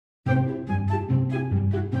Yeah,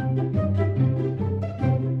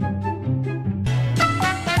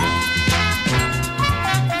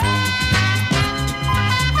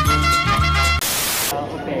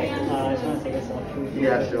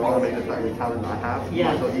 sure. I mean, it's like the talent I have. Yeah.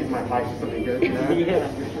 Might as well use my height for something good, you know? Yeah,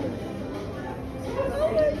 for sure.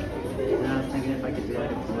 And I was thinking if I could do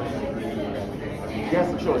like a voice.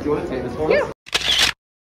 Yes, for sure. Do you want to take this for us?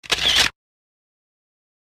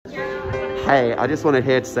 Hey, I just wanted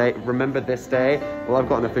here to say, remember this day? Well, I've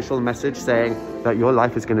got an official message saying that your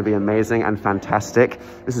life is going to be amazing and fantastic.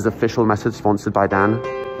 This is an official message sponsored by Dan.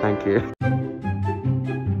 Thank you.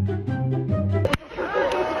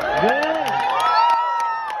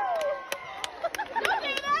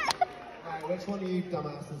 Which one of you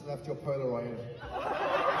dumbasses left your Polaroid?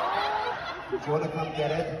 Do you want to come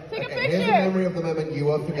get it? Take a okay, picture. Here's a memory of the moment you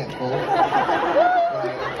were forgetful.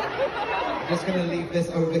 Right. I'm just going to leave this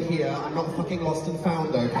over here. I'm not fucking lost and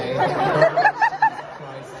found, okay? Thank you very much. Jesus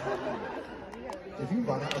Christ. If you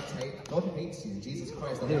run out of tape, God hates you. Jesus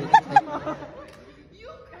Christ. I don't need tape.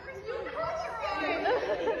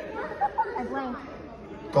 I blank.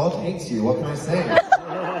 God hates you. What can I say?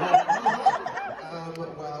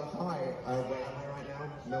 Well, hi. Where am I right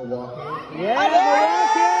now? Milwaukee. Yeah,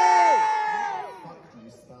 Milwaukee! Fuck do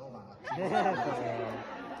you spell that?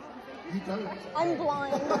 You don't. I'm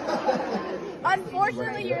blind.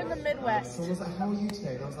 Unfortunately, you're in the Midwest. So I was like, how are you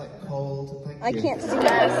today? And I was like, cold, thank you. I can't see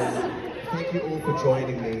this. Thank you all for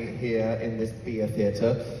joining me here in this beer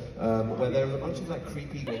theatre, where there are a bunch of like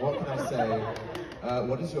creepy, what can I say?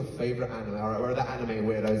 What is your favourite anime? Alright, where are the anime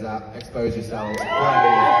weirdos at? Expose yourselves.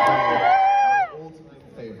 My all-time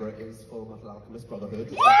favourite is Full Metal Alchemist Brotherhood.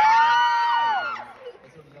 It's a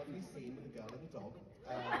lovely scene with a girl and a dog.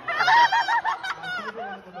 My favourite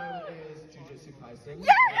one at the moment is Jujutsu Kaisen.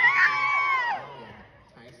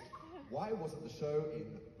 Taste. Why wasn't the show in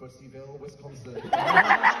Busseyville, Wisconsin? I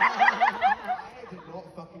did not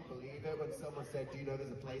fucking believe it when someone said, do you know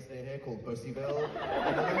there's a place near here called Busseyville?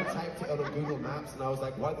 And then I typed it on Google Maps and I was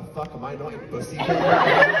like, why the fuck am I not in Busseyville?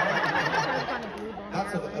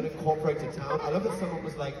 That's an incorporated town. I love that someone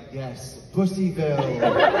was like, yes, Busseyville.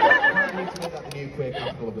 I need to make that the new queer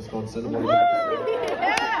capital of Wisconsin. That'll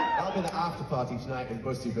be the after party tonight in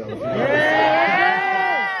Busseyville. If you know what I'm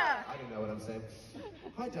saying. I don't know what I'm saying.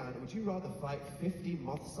 Hi Dan, would you rather fight 50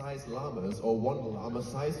 moth-sized llamas or one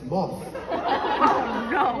llama-sized moth? Oh,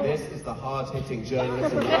 no. This is the hard-hitting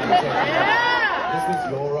journalism that I'm doing. This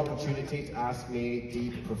was your opportunity to ask me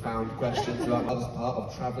deep, profound questions about others part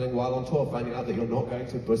of travelling while on tour, finding out that you're not going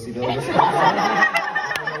to Busseyville, Wisconsin. I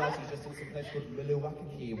realised you're just in some place called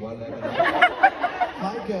Milwaukee while they're there.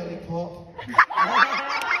 Hi girly pop.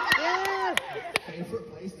 Favorite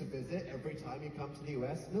place to visit every time you come to the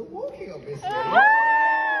US? Milwaukee, obviously. Stop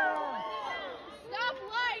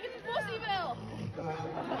lying, it's Busseyville.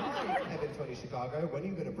 Hi, Kevin 20 Chicago. When are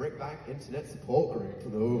you going to bring back internet support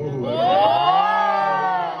group? Ooh. The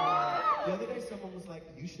other day someone was like,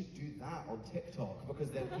 you should do that on TikTok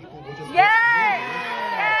because then people will just... Yay! And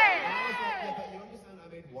I was like, yeah, but you understand I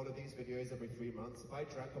made one of these videos every 3 months. If I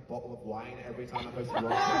drank a bottle of wine every time I posted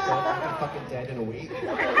one on TikTok, I'd be fucking dead in a week. And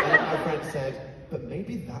then my friend said, but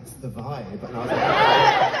maybe that's the vibe. And I was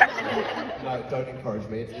like, no, don't encourage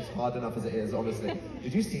me. It's hard enough as it is, honestly.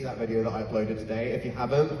 Did you see that video that I uploaded today? If you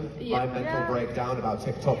haven't, my mental breakdown about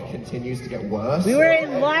TikTok continues to get worse. We were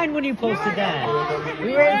in line when you posted that.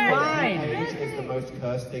 We were in line. Page is the most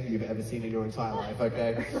cursed thing you've ever seen in your entire life,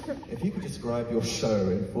 okay? If you could describe your show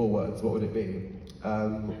in 4 words, what would it be?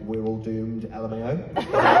 We're all doomed, LMAO.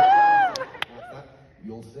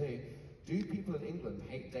 You'll see. Do people in England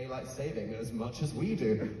hate daylight saving as much as we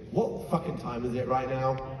do? What fucking time is it right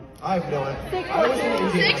now? I have no idea. I was in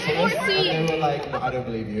Indianapolis and they were like, no, I don't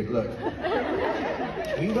believe you. Look,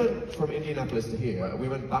 we went from Indianapolis to here. We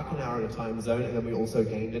went back an hour in a time zone and then we also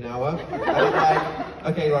gained an hour. And I'm like,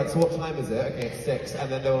 okay, right, so what time is it? Okay, it's 6. And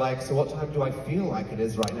then they were like, so what time do I feel like it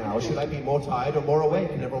is right now? Should I be more tired or more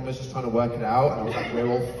awake? And everyone was just trying to work it out. And I was like, we're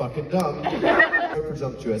all fucking dumb. So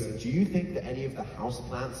presumptuous. Do you think that any of the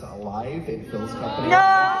houseplants are alive in Phil's company?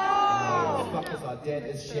 No! Those fuckers are dead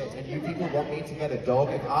as shit. And you people want me to get a dog?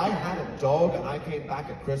 If I had a dog and I came back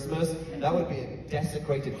at Christmas, that would be a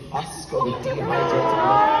desecrated husk of a dehydrated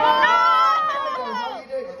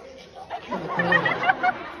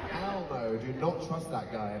Hell no, do not trust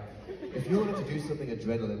that guy. If you wanted to do something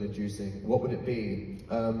adrenaline-inducing, what would it be?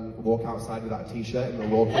 Walk outside without a t-shirt in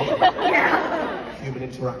Milwaukee? Human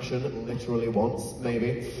interaction, literally once,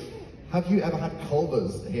 maybe. Have you ever had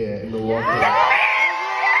Culvers here in Milwaukee?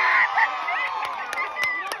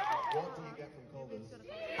 What do you get from Culvers?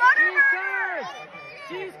 Cheese curds!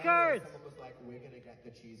 Cheese curds! Someone was like, we're gonna get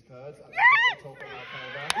the cheese cheese curds. I'm just talking about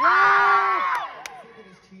flavor.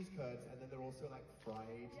 There's cheese curds, and then they're also like fried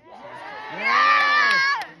cheese curds.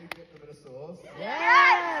 Yeah! And you dip them in a sauce.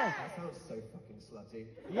 Yeah! That sounds so fucking slutty.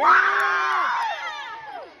 Yeah! I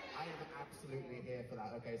am absolutely here for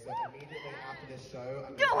that. Okay, so immediately after this show,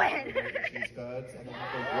 I'm Do going it! to eat cheese curds, and then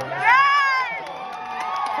have the worst.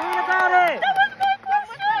 Sing about it!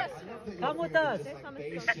 Come with us. Just like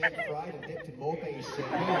beige shit fried and dipped in more beige shit.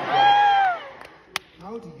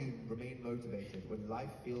 How do you remain motivated when life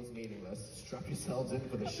feels meaningless? Strap yourselves in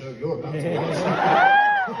for the show you're about to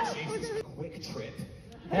watch. Jesus, Quick Trip.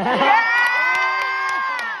 What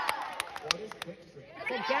is Quick Trip? It's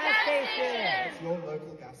a gas station. It's your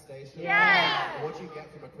local gas station. Yeah. What do you get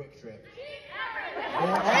from a Quick Trip?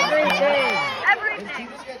 Everything. If you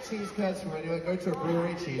just get cheese curds from anywhere, go to a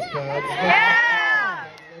brewery, cheese curds. Yeah.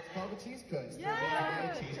 Let's call the cheese curds.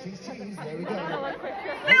 Yeah. Cheese. There we go.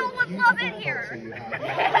 Phil would love it here.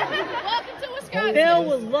 Welcome to Wisconsin. Phil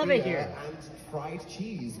will love it here. And fried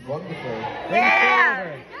cheese. Wonderful.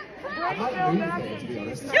 Yeah. I might move here, to be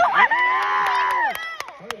honest. Do it.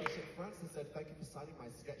 Holy shit, Francis said thank you for signing my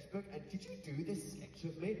sketchbook. And did you do this sketch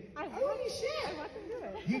of me? Holy shit!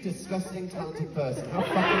 You disgusting talented person. How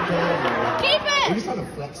fucking dare you? Keep it! You're just trying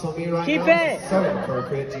to flex on me right Keep now. it! So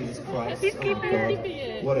inappropriate, Jesus Christ. Keep it.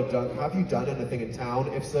 God. What a dunk. Have you done anything in town?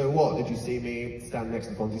 If so, what? Did you see me stand next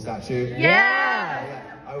to the Fonzie statue? Yeah.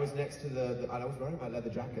 I was next to and I was wearing my leather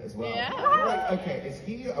jacket as well. Yeah. I'm like, okay, is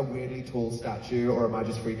he a weirdly tall statue or am I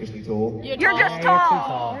just freakishly tall? You're You're tall. just You're too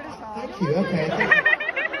tall. tall. Thank you, okay.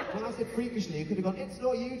 When I said freakishly, you could have gone, it's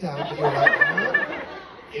not you, Dan. But you were like, no,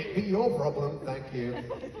 it'd be your problem, thank you.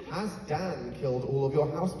 Has Dan killed all of your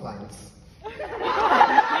houseplants? Did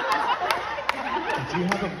you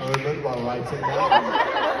have a moment while writing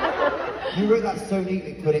that? You wrote that so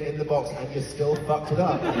neatly, put it in the box, and you still fucked it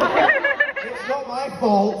up. It's not my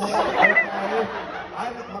fault, okay?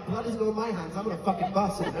 My blood isn't on my hands. I'm on a fucking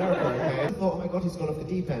bus in America, okay? I thought, oh my god, he's gone off the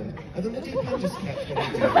deep end. And then the deep end just kept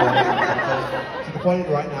getting deeper. To the point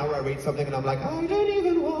right now where I read something and I'm like, I don't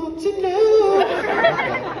even want to know.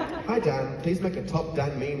 Okay. Hi Dan, please make a top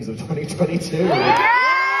Dan memes of 2022. Have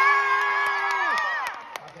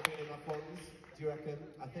there been enough ones? Do you reckon?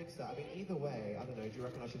 I think so. I mean, either way, I don't know. Do you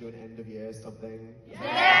reckon I should do an end of year something?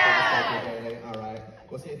 Alright.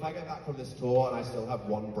 We'll see if I get back from this tour and I still have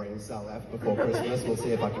one brain cell left before Christmas. We'll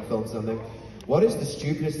see if I can film something. What is the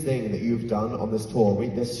stupidest thing that you've done on this tour?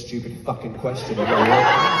 Read this stupid fucking question. You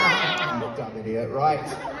dumb idiot. Right.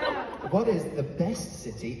 What is the best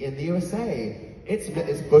city in the USA? It's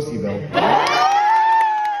busseyville. Can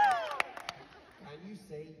you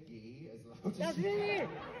say ye as loud as That's you me! can?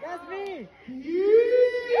 That's me!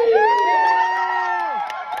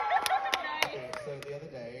 So the other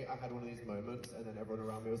day, I had one of these moments, and then everyone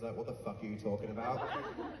around me was like, what the fuck are you talking about?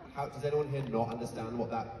 Does anyone here not understand what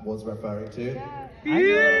that was referring to?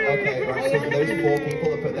 Okay, right, so for those 4 people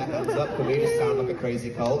that put their hands up, for me to sound like a crazy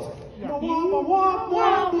cult. Are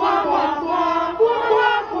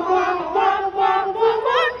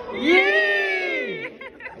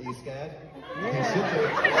you scared? You should be.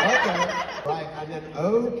 Okay. Right, and then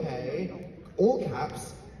okay, all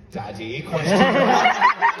caps, daddy, question mark.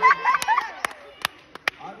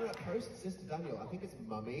 I'm gonna post Sister Daniel, I think it's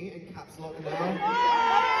mummy in caps lock now.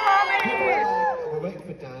 People are like, we're waiting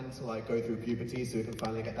for Dan to like go through puberty so we can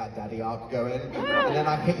finally get that daddy arc going. And then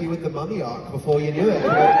I hit you with the mummy arc before you knew it. You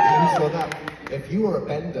saw that. If you were a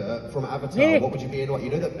bender from Avatar, what would you be in? What? You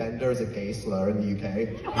know that bender is a gay slur in the UK?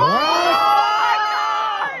 I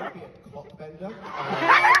would be a cock bender.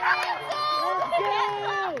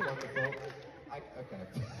 Wonderful. Okay.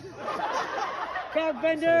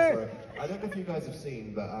 Cockbender! So sorry. I don't know if you guys have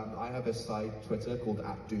seen, but I have a side Twitter called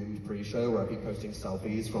 @DoomedPre-Show where I keep posting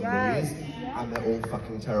selfies from movies, and they're all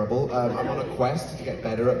fucking terrible. I'm on a quest to get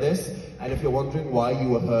better at this, and if you're wondering why you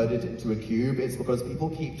were herded into a cube, it's because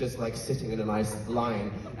people keep just like sitting in a nice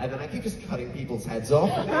line, and then I keep just cutting people's heads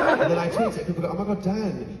off, and then I tweet it, people go, oh my god,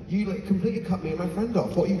 Dan, you like completely cut me and my friend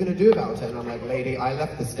off, what are you gonna do about it? And I'm like, lady, I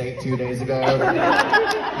left the state 2 days ago,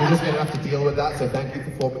 you're just gonna have to deal with that, so thank you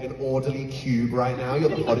for forming an orderly cube right now, you're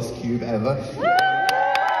the hottest cube ever. I'm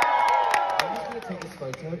just gonna take this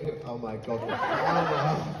photo. Oh my god,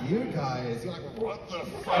 you guys, you're like, what the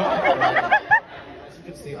fuck? As you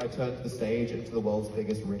can see, I turned the stage into the world's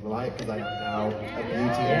biggest ring light because I am now a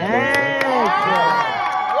beauty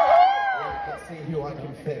influencer. Let's see who I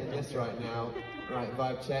can fit in this right now. Right,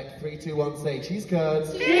 vibe check. 3, 2, 1, say cheese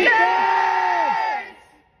curds. Cheese curds!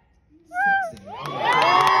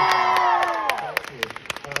 Sexy.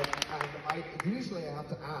 Usually I have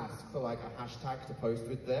to ask for like a hashtag to post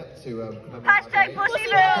with that to commemorate Hashtag my day.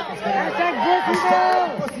 busseyville.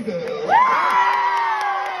 Hashtag busseyville. busseyville.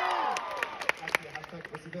 Hashtag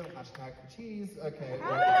busseyville, hashtag cheese. Okay,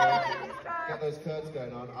 get those curds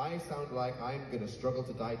going on. I sound like I'm going to struggle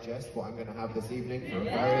to digest what I'm going to have this evening for a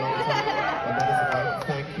very long time. And that is about,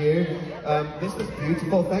 thank you. This was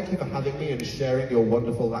beautiful. Thank you for having me and sharing your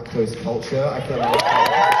wonderful lactose culture. I feel like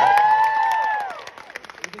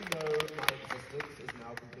even though my existence is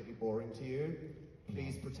now completely boring to you,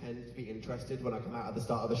 please pretend to be interested when I come out at the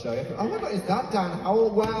start of the show. Oh my god, is that Dan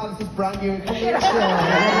Howell? Wow, this is brand new information.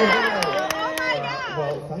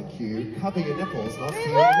 Well, thank you. Cover your nipples and I'll see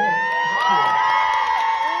you in a minute. Thank you.